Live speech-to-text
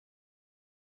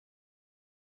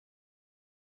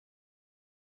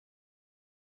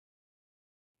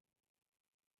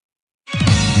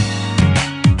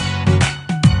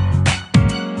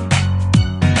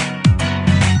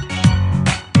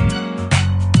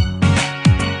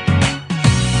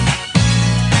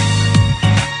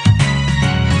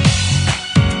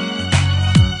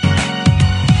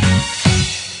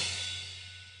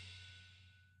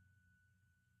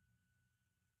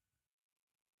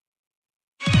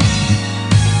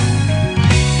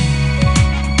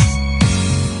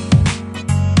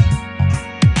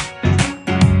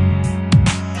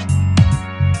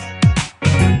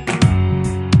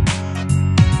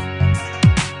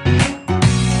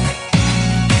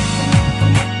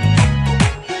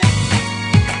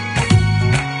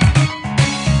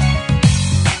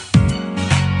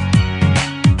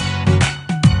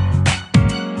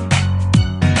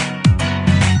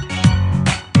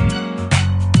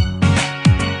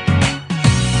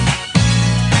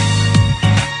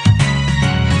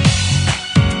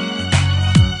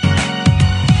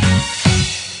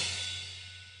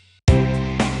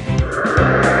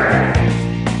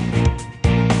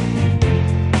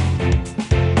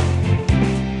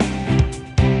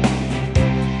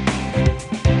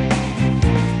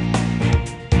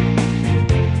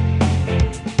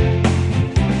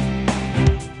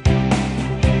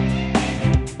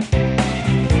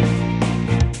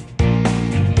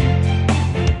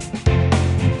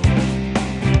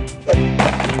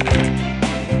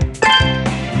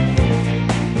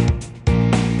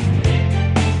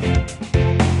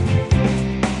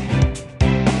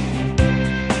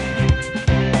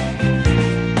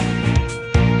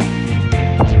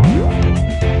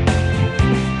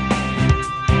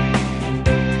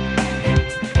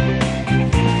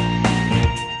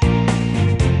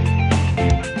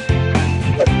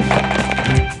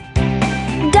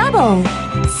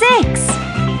6.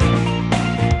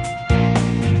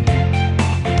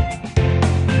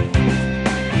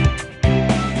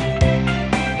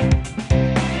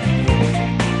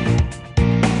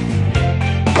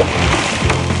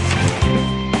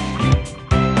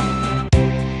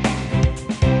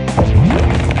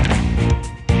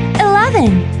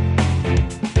 11.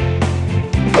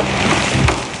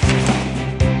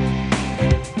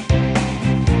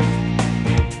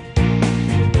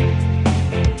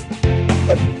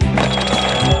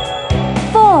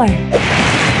 4.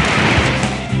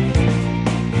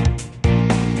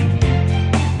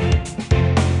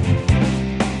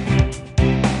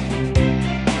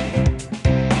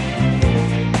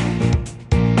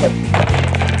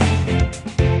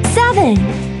 7.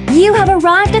 You have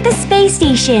arrived at the space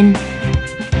station.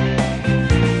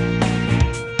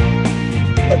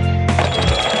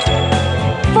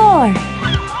 4.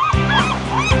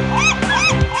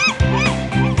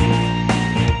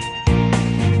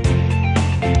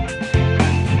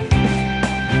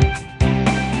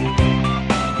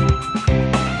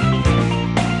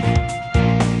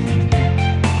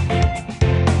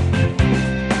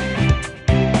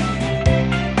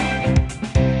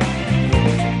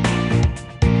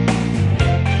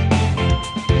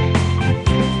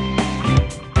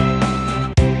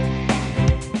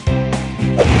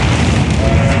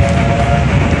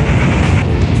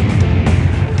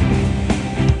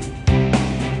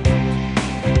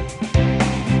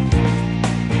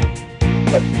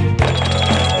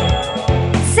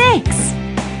 6.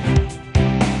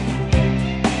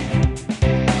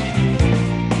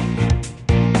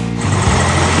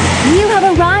 'You have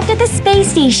arrived at the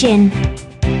space station.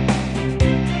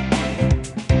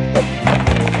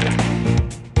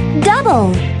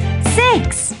 Double.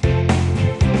 6.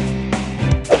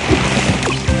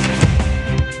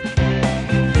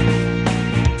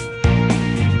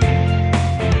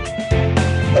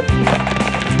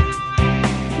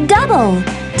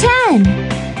 10.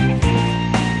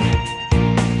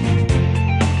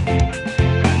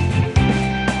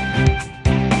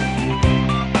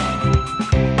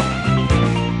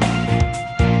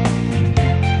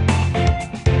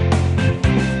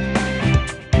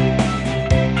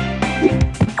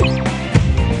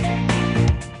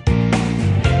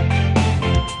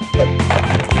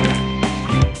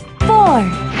 4.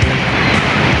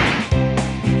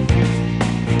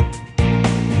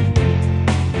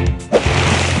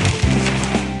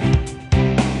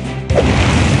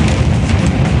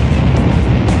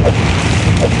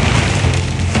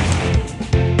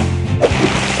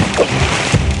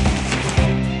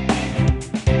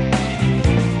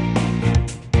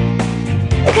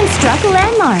 'Construct a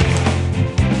landmark.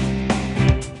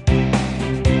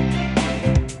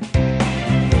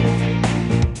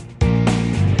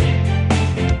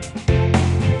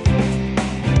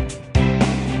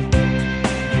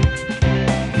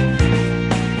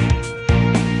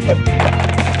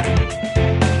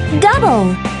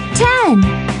 10.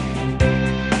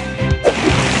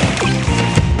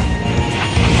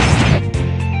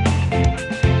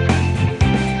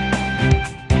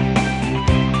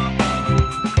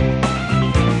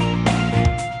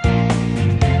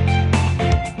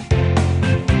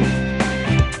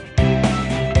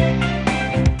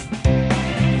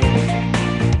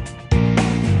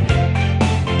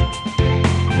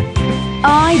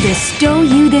 'I bestow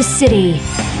you this city.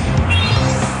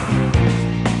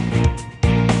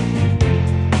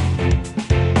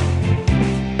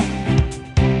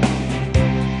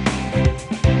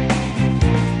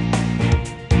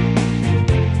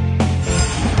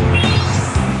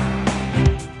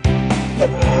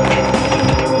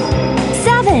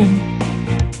 7.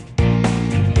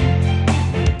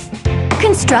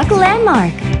 Construct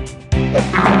landmark.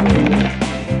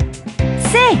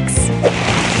 6.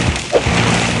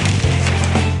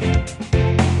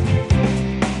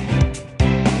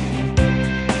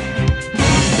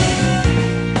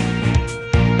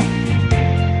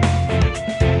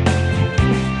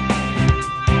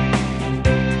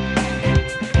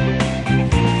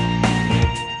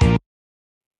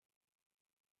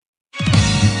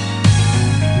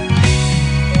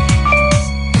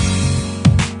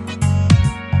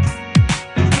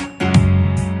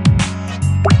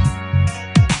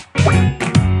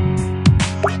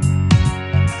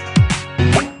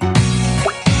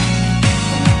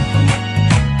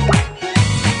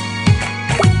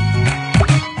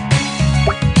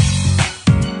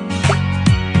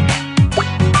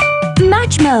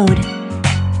 'Match mode.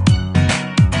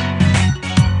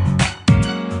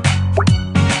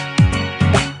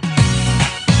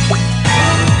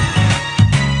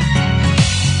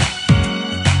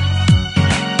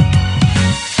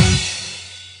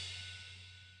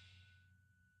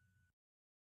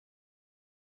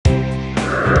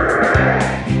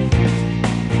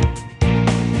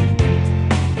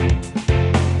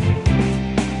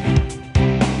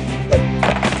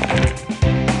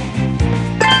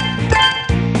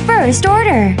 First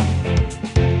order.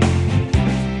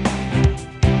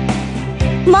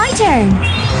 My turn.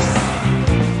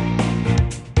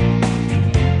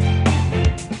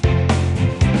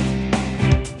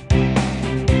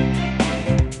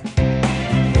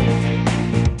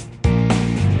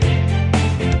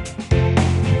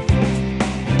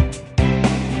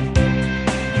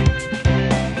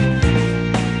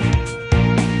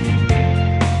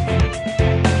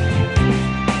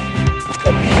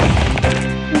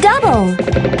 Double.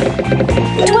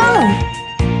 12.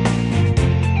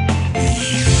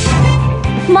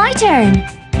 My turn.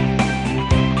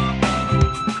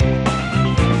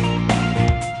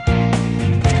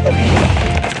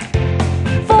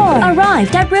 Four.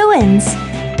 Arrived at ruins.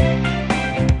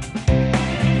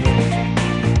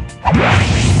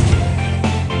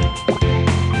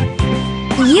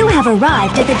 You have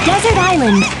arrived at the desert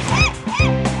island.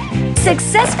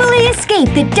 Successfully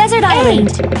escaped the desert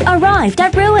island. Arrived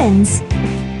at ruins.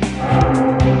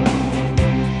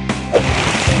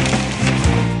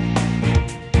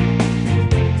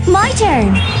 My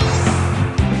turn.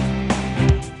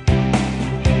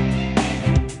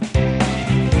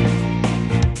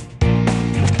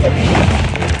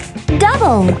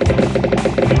 Double.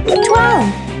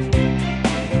 12.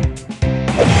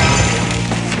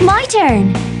 My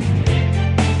turn.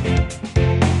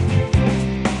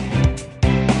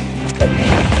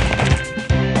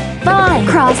 Five.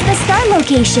 Cross the start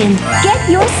location. Get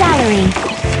your salary.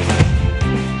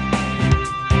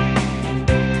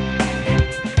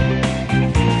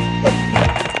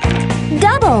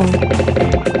 Double.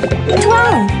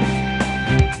 12.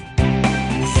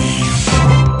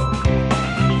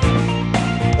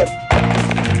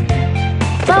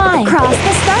 Five. Cross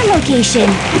the start location.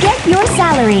 Get your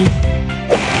salary.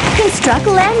 Construct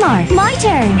landmark. My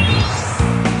turn.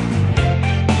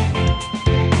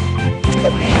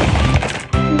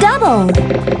 Double.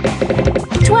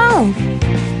 12.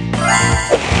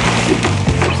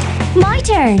 My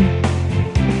turn.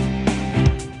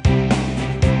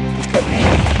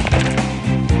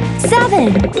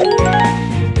 Seven.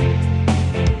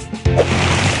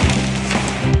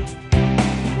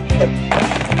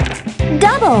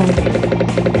 Double.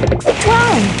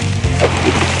 12.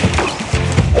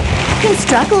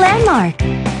 Construct landmark.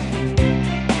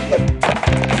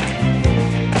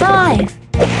 5.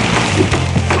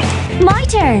 My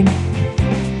turn.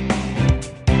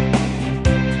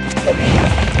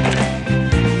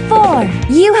 4.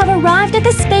 You have arrived at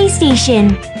the space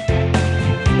station.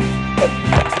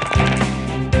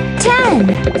 10.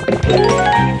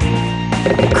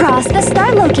 Cross the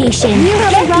start location. You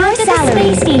have arrived at the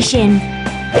space station.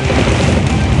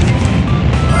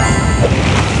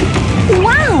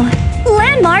 Wow!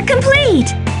 Landmark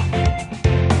complete!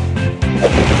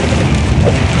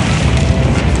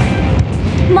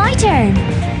 My turn.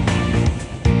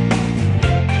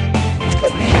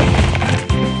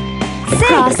 6.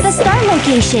 Cross the start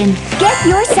location. Get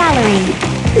your salary.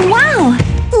 Wow!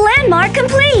 Landmark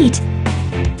complete!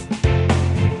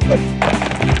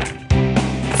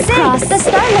 6. Cross the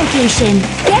start location.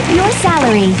 Get your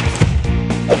salary.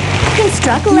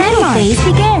 Construct landmark. New phase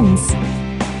begins.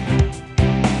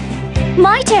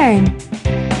 My turn.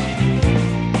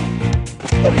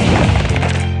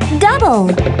 Double.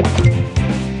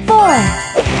 4.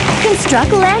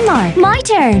 Construct landmark. My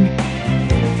turn.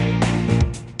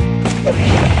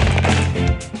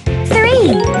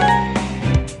 3.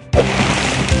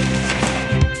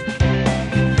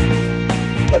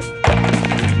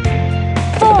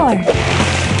 4.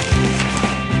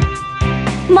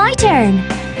 My turn.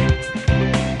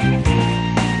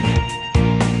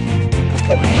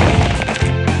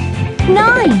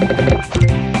 9.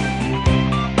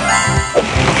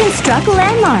 Construct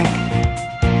landmark.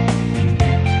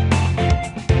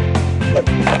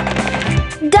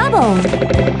 Double.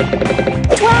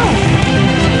 12.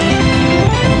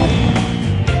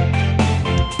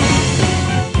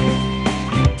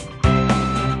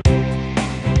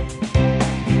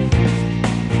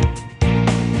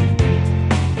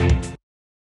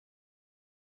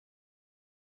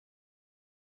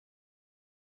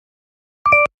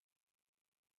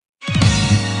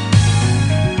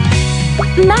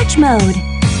 Match mode.